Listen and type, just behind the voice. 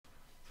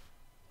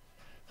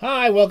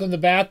Hi, welcome to the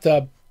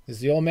bathtub. This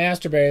is the old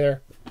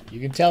masturbator. You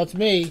can tell it's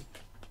me,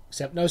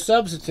 except no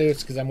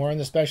substitutes because I'm wearing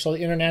the special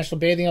International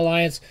Bathing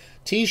Alliance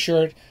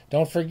t-shirt.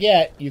 Don't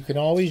forget, you can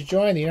always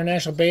join the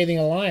International Bathing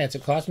Alliance.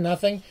 It costs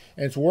nothing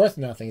and it's worth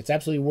nothing. It's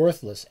absolutely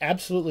worthless.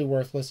 Absolutely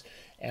worthless.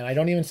 And I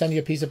don't even send you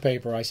a piece of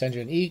paper. I send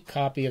you an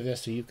e-copy of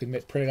this so you can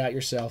print it out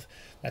yourself.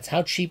 That's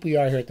how cheap we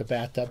are here at the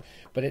bathtub.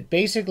 But it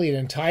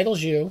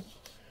entitles you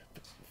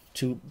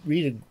to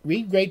read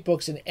great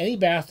books in any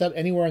bathtub,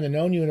 anywhere in the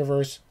known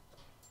universe.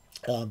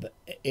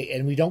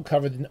 And we don't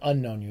cover the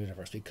unknown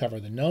universe. We cover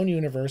the known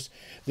universe.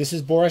 This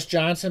is Boris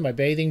Johnson, my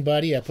bathing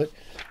buddy.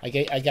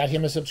 I got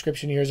him a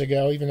subscription years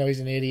ago, even though he's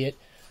an idiot.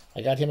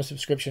 I got him a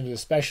subscription to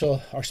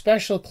our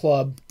special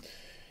club.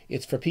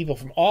 It's for people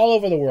from all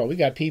over the world. We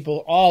got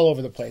people all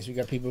over the place. We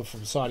got people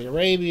from Saudi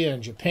Arabia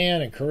and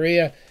Japan and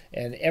Korea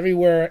and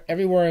everywhere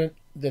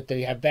that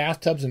they have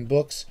bathtubs and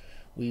books.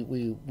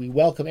 We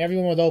welcome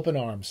everyone with open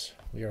arms.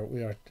 We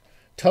are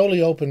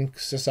totally open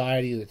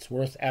society that's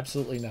worth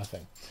absolutely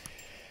nothing.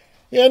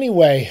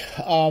 Anyway,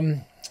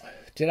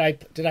 did I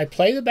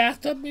play the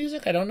bathtub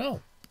music? I don't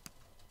know.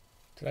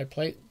 Did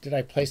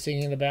I play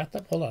singing in the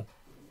bathtub? Hold on.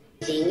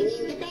 Singing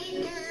in the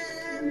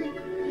bathtub.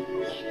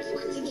 Let's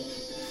once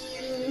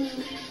again.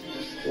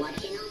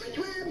 Watching all my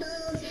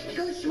troubles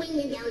go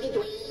swinging down the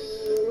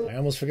drain. I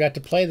almost forgot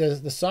to play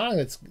the song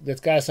that's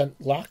got us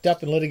locked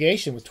up in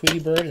litigation with Tweety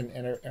Bird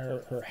and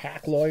her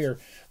hack lawyer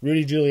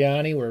Rudy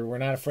Giuliani. We're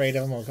not afraid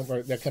of them.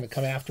 They're going to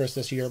come after us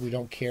this year. We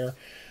don't care.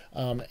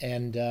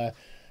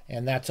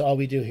 And that's all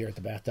we do here at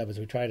the bathtub is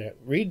we try to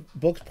read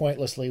books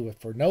pointlessly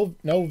for no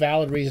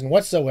valid reason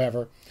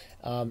whatsoever,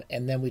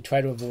 and then we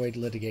try to avoid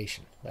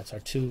litigation. That's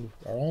our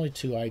only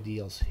two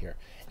ideals here.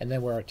 And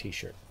then wear our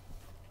t-shirt.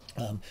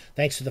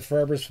 Thanks to the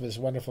Ferbers for this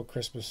wonderful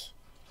Christmas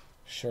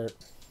shirt.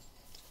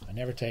 I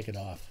never take it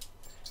off.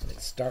 And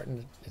it's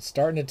starting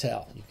to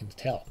tell. You can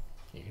tell.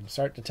 You can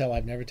start to tell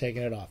I've never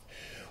taken it off.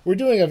 We're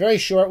doing a very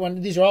short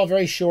one. These are all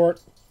very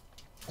short.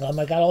 I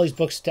got all these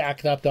books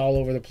stacked up all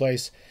over the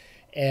place.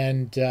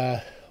 And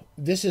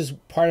this is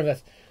part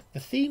of the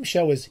theme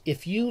show is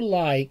if you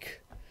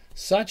like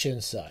such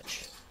and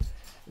such,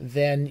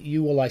 then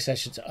you will like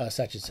such and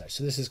such.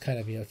 So this is kind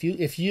of,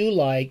 if you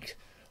like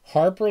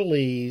Harper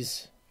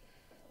Lee's,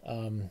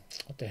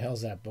 what the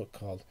hell's that book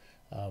called?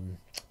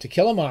 To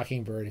Kill a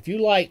Mockingbird. If you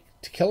like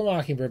To Kill a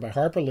Mockingbird by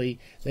Harper Lee,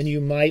 then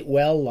you might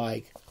well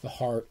like The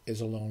Heart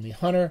is a Lonely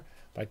Hunter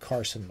by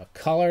Carson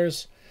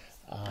McCullers.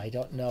 I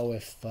don't know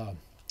if...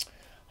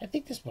 I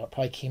think this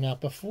probably came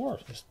out before.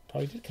 This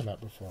probably did come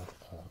out before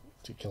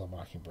To Kill a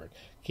Mockingbird.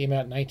 Came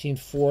out in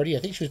 1940. I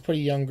think she was a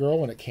pretty young girl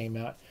when it came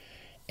out.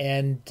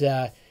 And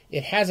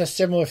it has a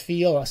similar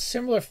feel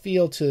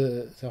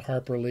to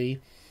Harper Lee.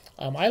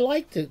 I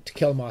liked To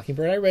Kill a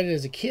Mockingbird. I read it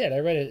as a kid. I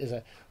read it as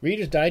a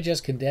Reader's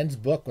Digest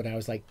condensed book when I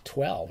was like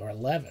 12 or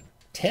 11.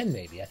 10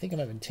 maybe. I think I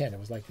might have been 10. It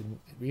was like the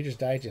Reader's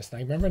Digest. And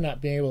I remember not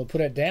being able to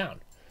put it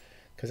down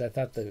because I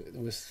thought that it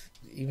was,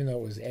 even though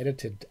it was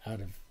edited out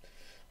of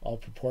all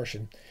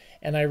proportion.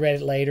 And I read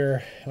it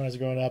later when I was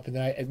growing up. And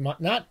then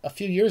not a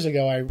few years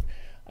ago,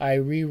 I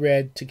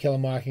reread To Kill a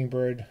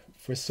Mockingbird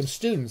for some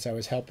students I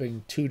was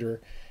helping tutor.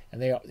 And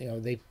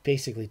they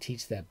basically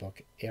teach that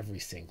book every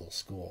single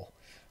school.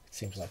 It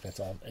seems like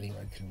that's all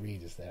anyone can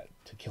read is that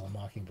To Kill a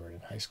Mockingbird in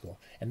high school.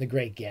 And The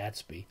Great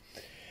Gatsby.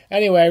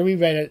 Anyway, I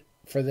reread it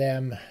for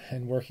them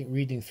and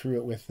reading through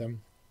it with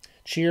them.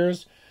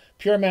 Cheers.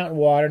 Pure mountain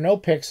water, no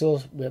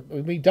pixels.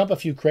 We dump a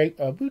few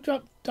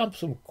dump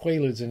some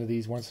quaaludes into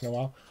these once in a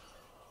while.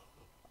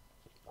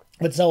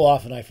 But so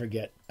often I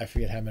forget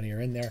how many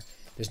are in there.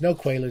 There's no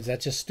quaaludes.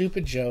 That's a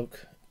stupid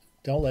joke.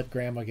 Don't let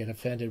Grandma get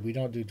offended. We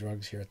don't do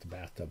drugs here at the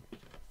bathtub.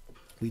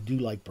 We do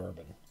like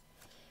bourbon.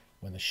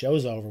 When the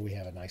show's over, we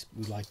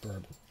like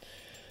bourbon.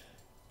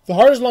 The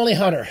Heart is a Lonely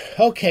Hunter.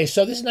 Okay,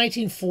 so this is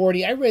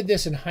 1940. I read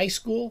this in high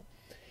school,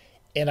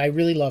 and I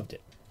really loved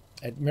it.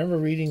 I remember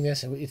reading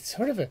this, and it's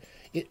sort of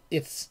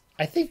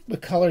I think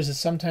McCullers's is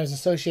sometimes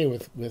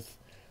associated with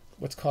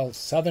what's called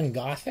Southern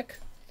Gothic.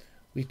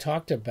 We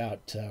talked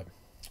about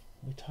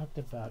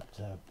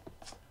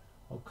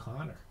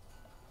O'Connor.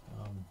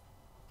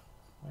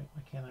 Why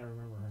can't I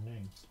remember her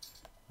name?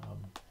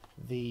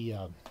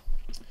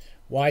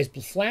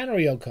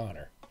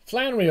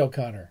 Flannery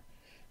O'Connor.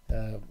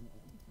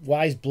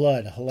 Wise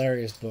Blood, a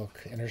hilarious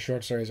book, and her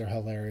short stories are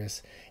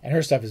hilarious, and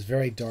her stuff is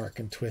very dark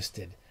and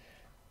twisted,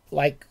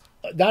 like.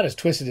 Not as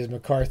twisted as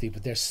McCarthy,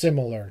 but they're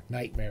similar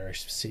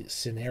nightmarish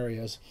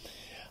scenarios.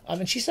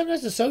 And she's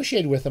sometimes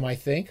associated with them, I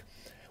think.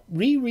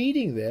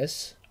 Rereading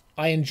this,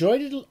 I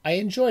enjoyed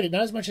it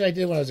not as much as I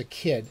did when I was a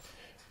kid,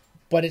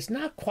 but it's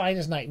not quite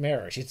as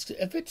nightmarish. It's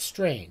a bit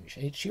strange.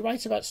 She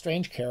writes about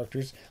strange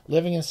characters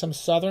living in some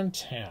southern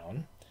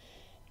town,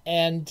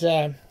 and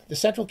the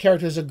central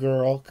character is a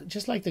girl,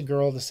 just like the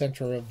girl at the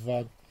center of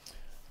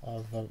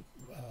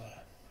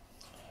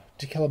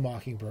To Kill a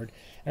Mockingbird.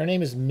 And her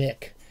name is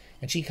Mick.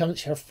 And she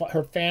comes. Her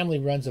family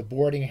runs a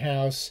boarding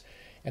house,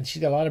 and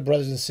she's got a lot of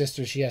brothers and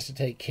sisters she has to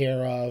take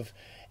care of.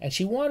 And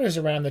she wanders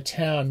around the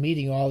town,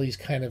 meeting all these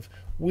kind of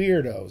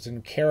weirdos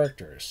and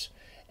characters.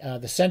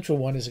 The central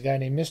one is a guy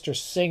named Mr.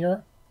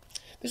 Singer.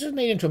 This was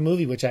made into a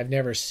movie which I've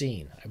never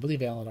seen. I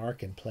believe Alan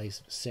Arkin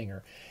plays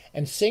Singer.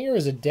 And Singer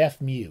is a deaf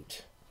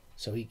mute.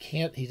 So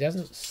he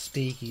doesn't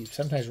speak. He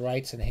sometimes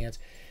writes in hands.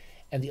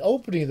 And the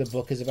opening of the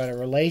book is about a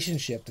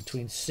relationship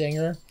between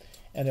Singer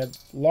and a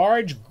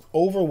large,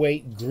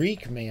 overweight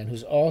Greek man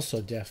who's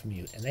also deaf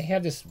mute. And they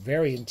have this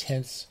very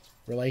intense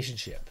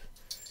relationship.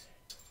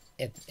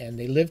 And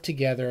they live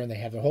together, and they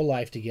have their whole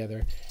life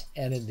together.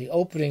 And in the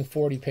opening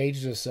 40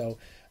 pages or so,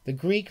 the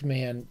Greek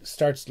man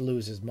starts to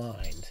lose his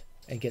mind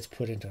and gets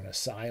put into an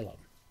asylum.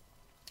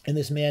 And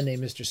this man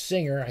named Mr.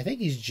 Singer, I think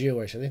he's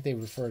Jewish. I think they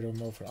refer to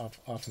him off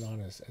and on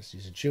as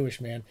he's a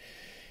Jewish man.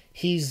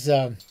 He's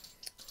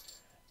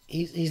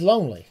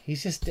lonely.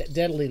 He's just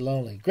deadly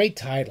lonely. Great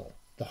title,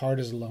 The Heart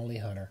is a Lonely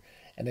Hunter.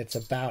 And it's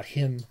about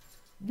him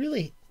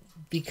really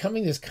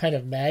becoming this kind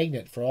of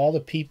magnet for all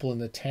the people in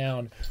the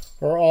town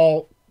who are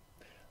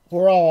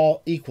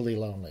all equally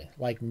lonely,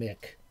 like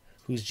Mick,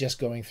 who's just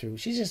going through,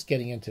 she's just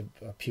getting into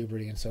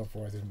puberty and so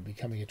forth and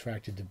becoming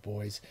attracted to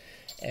boys.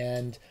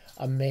 And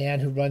a man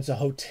who runs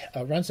a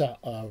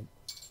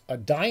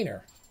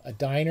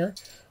diner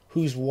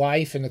whose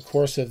wife in the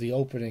course of the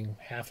opening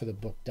half of the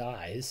book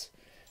dies,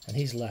 and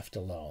he's left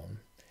alone.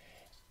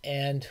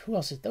 And who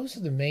else? Those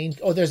are the main.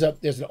 Oh, there's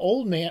an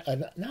old man,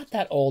 not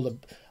that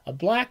old, a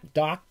black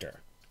doctor.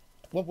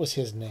 What was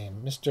his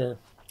name?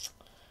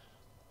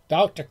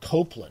 Dr.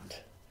 Copeland.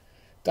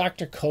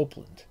 Dr.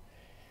 Copeland.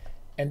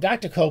 And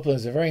Dr. Copeland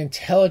is a very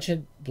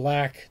intelligent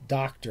black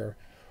doctor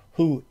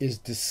who is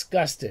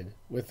disgusted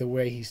with the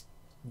way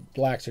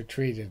blacks are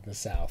treated in the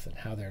South and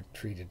how they're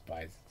treated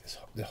by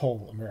the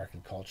whole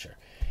American culture.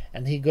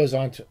 And he goes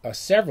on to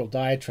several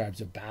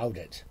diatribes about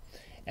it.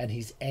 And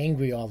he's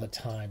angry all the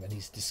time, and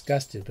he's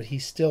disgusted, but he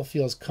still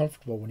feels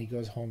comfortable when he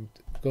goes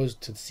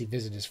to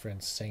visit his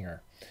friend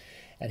Singer.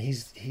 And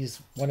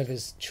he's one of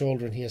his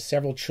children. He has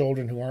several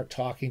children who aren't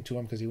talking to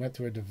him because he went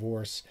through a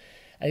divorce.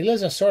 And he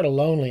lives a sort of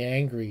lonely,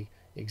 angry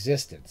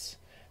existence.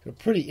 He's a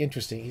pretty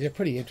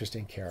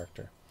interesting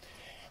character.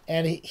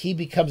 And he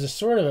becomes a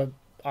sort of an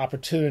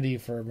opportunity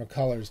for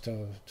McCullers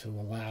to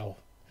allow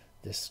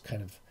this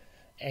kind of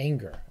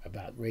anger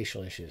about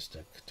racial issues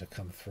to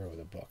come through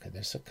the book. And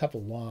there's a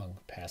couple long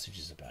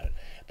passages about it,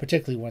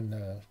 particularly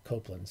when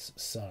Copeland's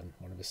son,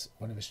 one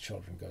of his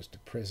children, goes to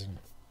prison.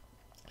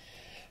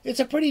 It's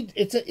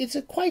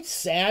a quite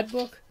sad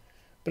book,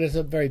 but it's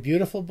a very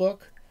beautiful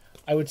book.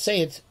 I would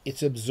say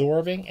it's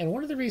absorbing, and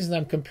one of the reasons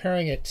I'm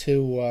comparing it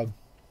to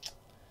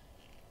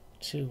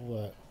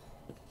Kill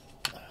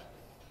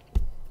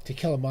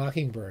a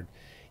Mockingbird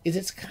is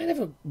it's kind of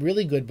a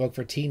really good book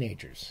for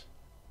teenagers.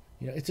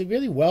 You know, it's a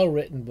really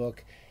well-written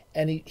book,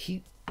 and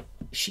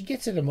she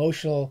gets at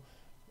emotional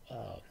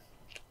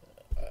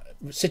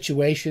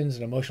situations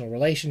and emotional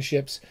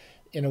relationships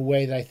in a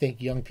way that I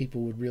think young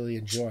people would really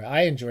enjoy.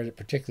 I enjoyed it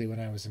particularly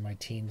when I was in my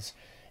teens,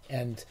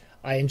 and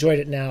I enjoyed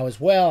it now as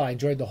well. I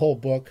enjoyed the whole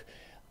book.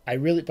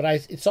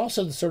 It's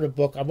also the sort of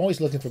book, I'm always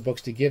looking for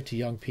books to give to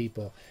young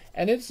people,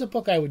 and it's a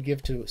book I would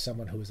give to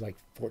someone who was like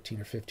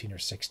 14 or 15 or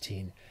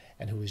 16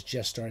 and who was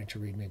just starting to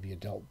read maybe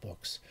adult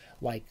books,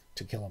 like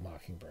To Kill a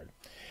Mockingbird.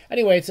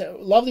 Anyway, it's a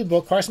lovely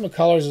book. Carson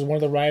McCullers is one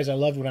of the writers I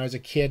loved when I was a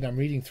kid, and I'm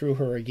reading through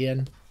her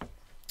again.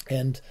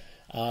 And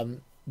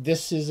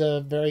this is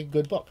a very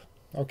good book.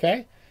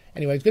 Okay?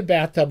 Anyway, good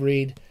bathtub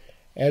read.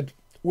 And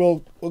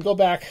we'll go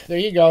back. There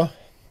you go.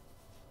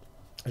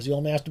 There's the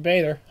old master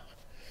bather.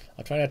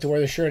 I'll try not to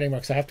wear the shirt anymore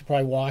because I have to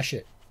probably wash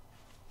it.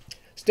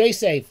 Stay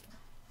safe.